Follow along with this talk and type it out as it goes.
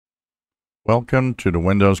Welcome to the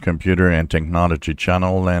Windows Computer and Technology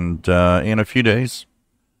channel, and in a few days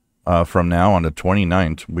from now, on the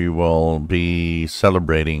 29th, we will be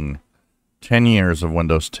celebrating 10 years of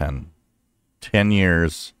Windows 10. 10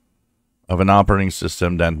 years of an operating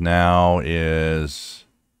system that now is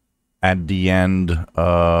at the end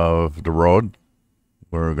of the road.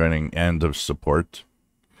 We're getting end of support.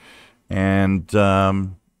 And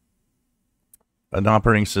an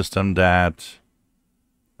operating system that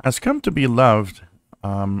has come to be loved.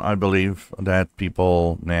 I believe that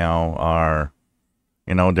people now are,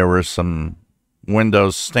 there were some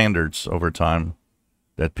Windows standards over time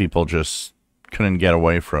that people just couldn't get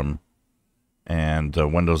away from. And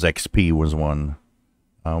Windows XP was one.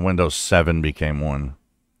 Windows 7 became one.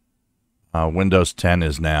 Windows 10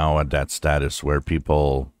 is now at that status where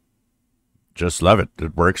people just love it.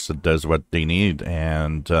 It works. It does what they need.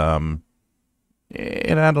 And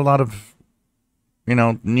it had a lot of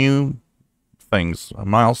new things, a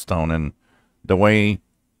milestone in the way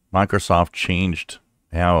Microsoft changed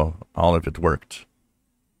how all of it worked.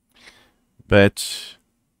 But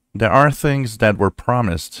there are things that were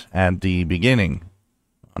promised at the beginning,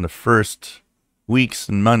 on the first weeks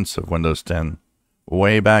and months of Windows 10,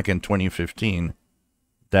 way back in 2015,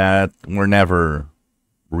 that were never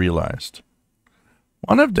realized.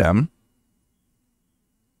 One of them,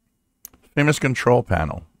 famous control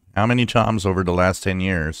panel. How many times over the last 10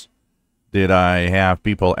 years did I have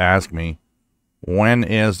people ask me, when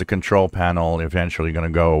is the control panel eventually going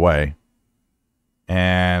to go away?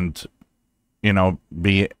 And,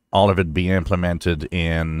 all of it be implemented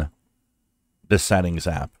in the Settings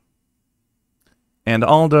app. And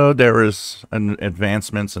although there is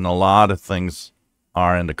advancements and a lot of things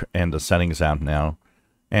are in the Settings app now,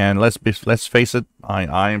 and let's face it,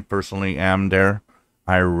 I personally am there.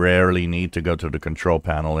 I rarely need to go to the control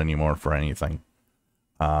panel anymore for anything.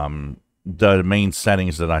 The main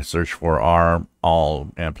settings that I search for are all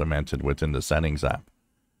implemented within the Settings app.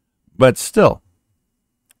 But still,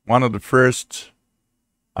 one of the first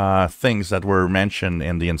things that were mentioned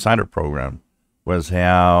in the Insider program was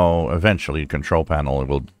how eventually the control panel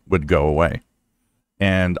would go away.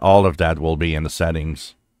 And all of that will be in the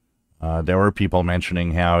settings. There were people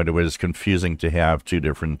mentioning how it was confusing to have two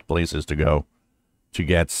different places to go to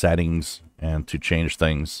get settings and to change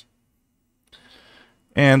things.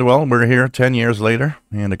 And well, we're here 10 years later,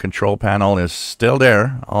 and the control panel is still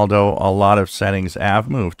there, although a lot of settings have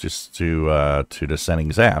moved to the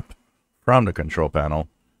Settings app from the control panel.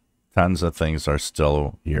 Tons of things are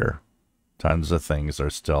still here. Tons of things are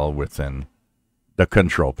still within the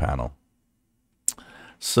control panel.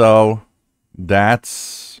 So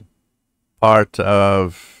that's part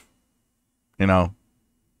of,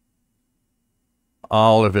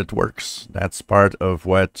 all of it works. That's part of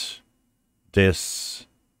what this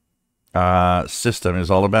system is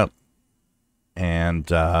all about. And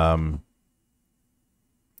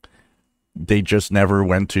they just never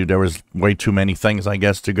went to, there was way too many things, I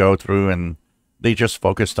guess, to go through, and they just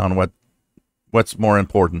focused on what's more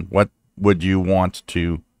important. What would you want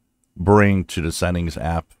to bring to the Settings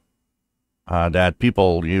app that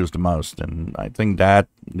people use the most? And I think that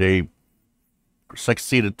they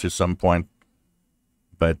succeeded to some point.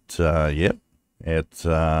 But, yep, it's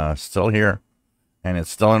still here, and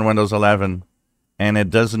it's still in Windows 11, and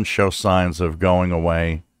it doesn't show signs of going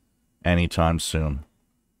away anytime soon.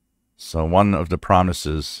 So one of the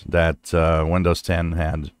promises that Windows 10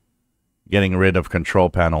 had, getting rid of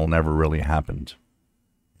control panel, never really happened.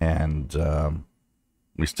 And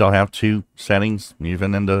we still have two settings,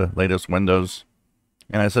 even in the latest Windows.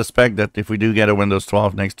 And I suspect that if we do get a Windows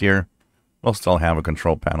 12 next year, we'll still have a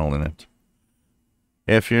control panel in it.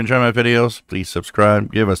 If you enjoy my videos, please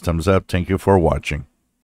subscribe, give us thumbs up. Thank you for watching.